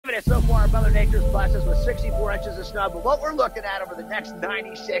so far, Mother Nature's blessed us with 64 inches of snow, but what we're looking at over the next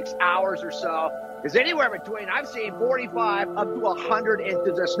 96 hours or so is anywhere between, I've seen 45 up to 100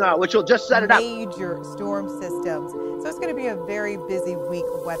 inches of snow, which will just set it up. Major storm systems. So it's going to be a very busy week.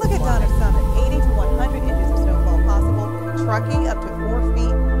 Look at Donner Summit, 80 to 100 inches of snowfall possible. Truckee up to 4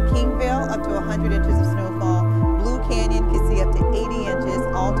 feet. Kingvale up to 100 inches of snowfall. Blue Canyon can see up to 80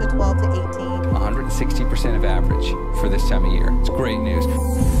 inches, Alta 12 to 18. 160% of average for this time of year. It's great news.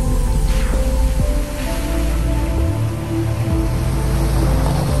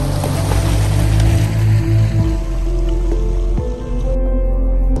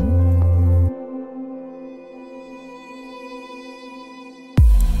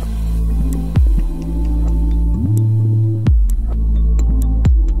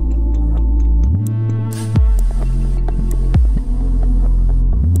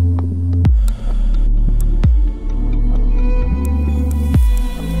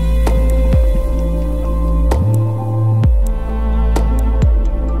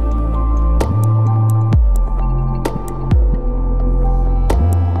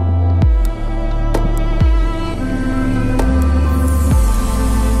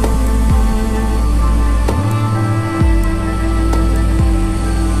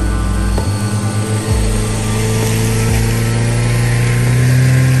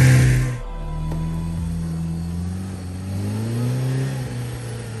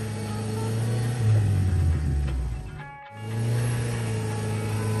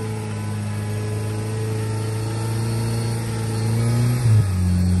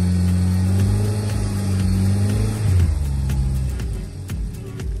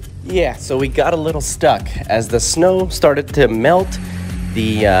 Yeah, so we got a little stuck. As the snow started to melt,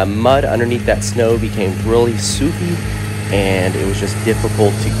 the mud underneath that snow became really soupy, and it was just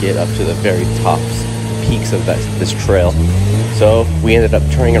difficult to get up to the very tops, peaks of this trail. So we ended up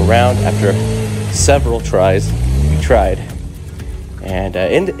turning around after several tries. We tried, and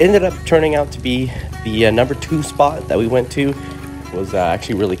ended up turning out to be the number 2 spot that we went to. It was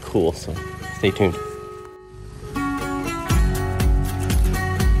actually really cool, so stay tuned.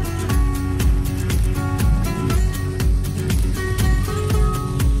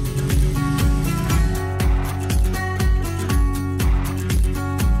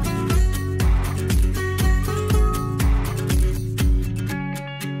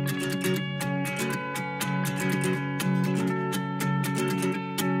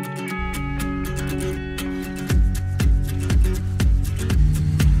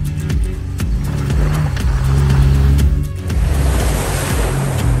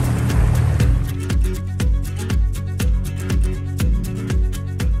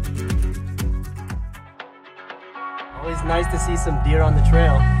 Always nice to see some deer on the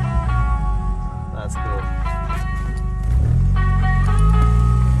trail. That's cool.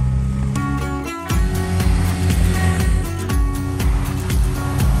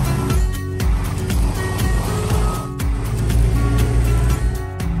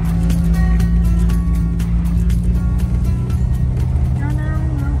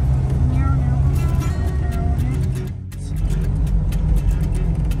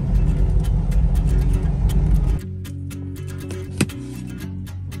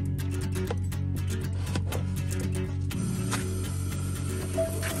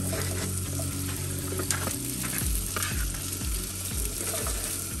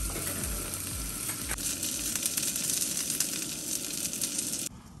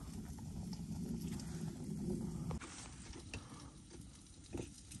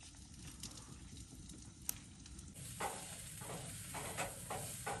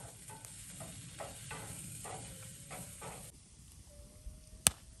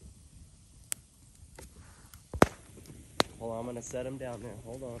 Hold on, I'm gonna set him down there.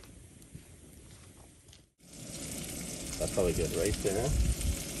 Hold on. That's probably good right there.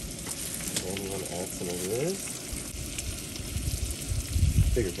 And you want to add some of this.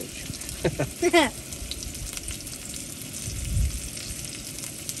 Bigger pinch.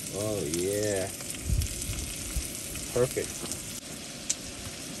 Oh yeah. Perfect.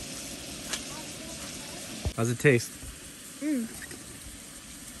 How's it taste?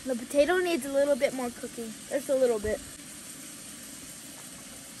 The potato needs a little bit more cooking. Just a little bit.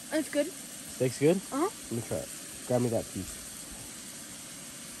 It's good. Steak's good? Uh-huh. Let me try it. Grab me that piece.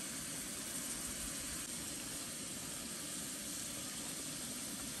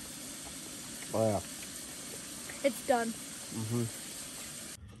 Oh yeah. It's done. Mm-hmm.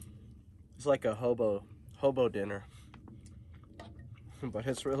 It's like a hobo dinner. But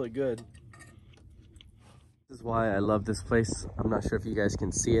it's really good. This is why I love this place. I'm not sure if you guys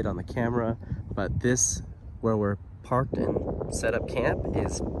can see it on the camera, but this, where we're parked and set up camp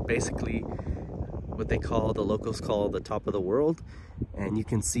is basically what the locals call the top of the world. And you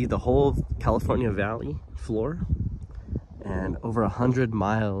can see the whole California Valley floor and over 100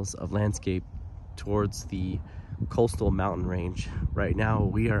 miles of landscape towards the coastal mountain range. Right now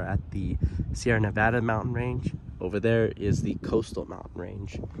we are at the Sierra Nevada mountain range. Over there is the coastal mountain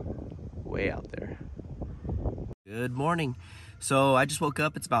range, way out there. Good morning. So I just woke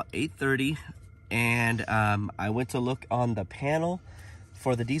up, it's about 8:30, and I went to look on the panel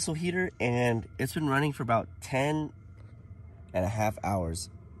for the diesel heater, and it's been running for about 10.5 hours.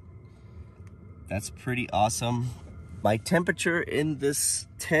 That's pretty awesome. My temperature in this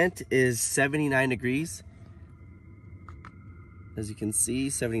tent is 79 degrees. As you can see,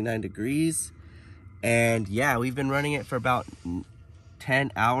 79 degrees. And yeah, we've been running it for about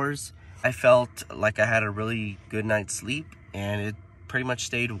 10 hours. I felt like I had a really good night's sleep, and it pretty much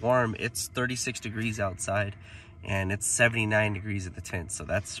stayed warm. It's 36 degrees outside, and it's 79 degrees at the tent, so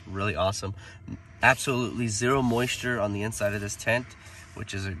that's really awesome. Absolutely zero moisture on the inside of this tent,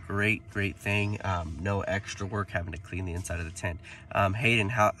 which is a great thing. No extra work having to clean the inside of the tent. Hayden,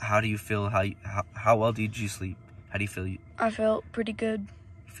 how do you feel? How well did you sleep? How do you feel? I felt pretty good.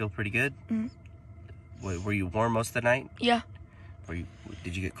 You feel pretty good? Mm-hmm. Were you warm most of the night? Yeah.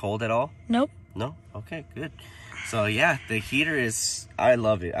 Did you get cold at all? Nope. No? Okay, good. So yeah, the heater is, I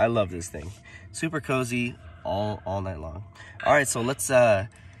love it. I love this thing. Super cozy all night long. All right, so let's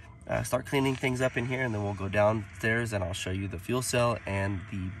start cleaning things up in here, and then we'll go downstairs and I'll show you the fuel cell and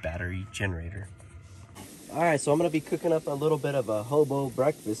the battery generator. All right, so I'm gonna be cooking up a little bit of a hobo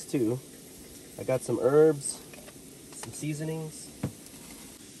breakfast too. I got some herbs, some seasonings.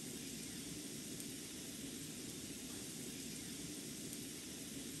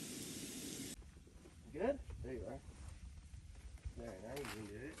 Good? There you are. There, now you can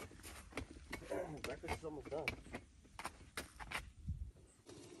do it. Breakfast is almost done.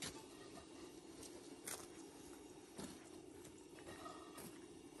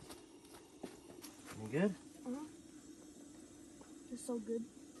 You good? Uh-huh. It's so good.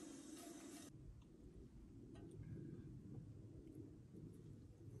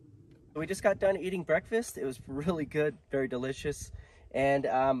 We just got done eating breakfast. It was really good, very delicious. And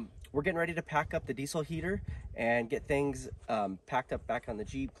we're getting ready to pack up the diesel heater and get things packed up back on the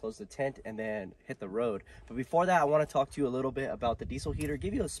Jeep, close the tent, and then hit the road. But before that, I want to talk to you a little bit about the diesel heater,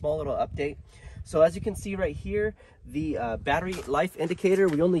 give you a small little update. So as you can see right here, the battery life indicator,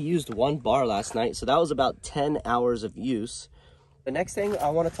 we only used 1 bar last night, so that was about 10 hours of use. The next thing I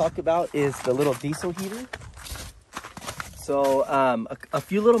want to talk about is the little diesel heater. So a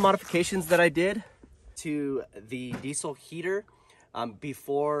few little modifications that I did to the diesel heater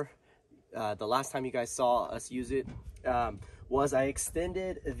before the last time you guys saw us use it was I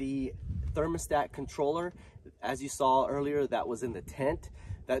extended the thermostat controller. As you saw earlier, that was in the tent.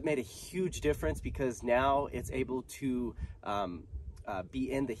 That made a huge difference because now it's able to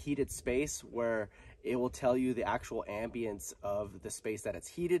be in the heated space where it will tell you the actual ambience of the space that it's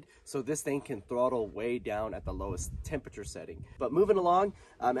heated. So this thing can throttle way down at the lowest temperature setting. But moving along,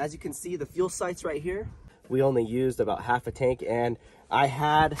 as you can see, the fuel sites right here, we only used about half a tank, and I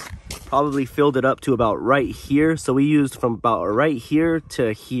had probably filled it up to about right here. So we used from about right here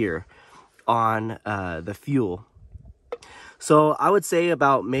to here on the fuel. So I would say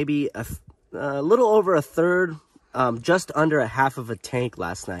about maybe a little over a third, just under a half of a tank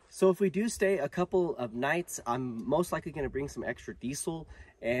last night. So if we do stay a couple of nights, I'm most likely going to bring some extra diesel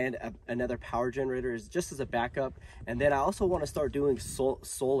and another power generator just as a backup. And then I also want to start doing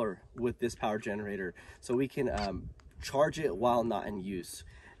solar with this power generator so we can charge it while not in use.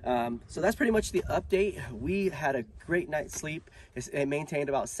 So that's pretty much the update. We had a great night's sleep. It maintained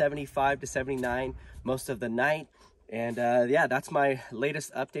about 75 to 79 most of the night. And yeah, that's my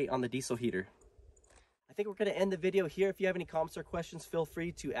latest update on the diesel heater. I think we're going to end the video here. If you have any comments or questions, feel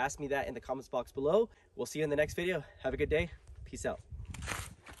free to ask me that in the comments box below. We'll see you in the next video. Have a good day. Peace out.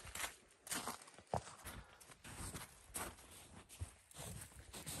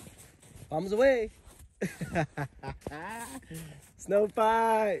 Bombs away. Snow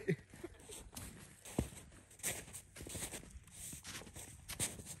fight.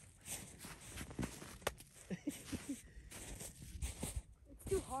 It's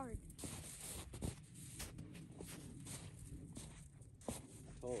too hard.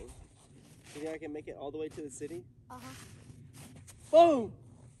 Oh. You think I can make it all the way to the city? Uh-huh. Boom!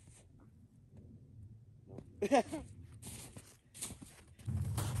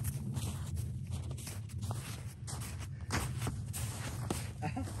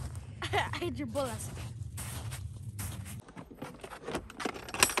 I hit your bullets.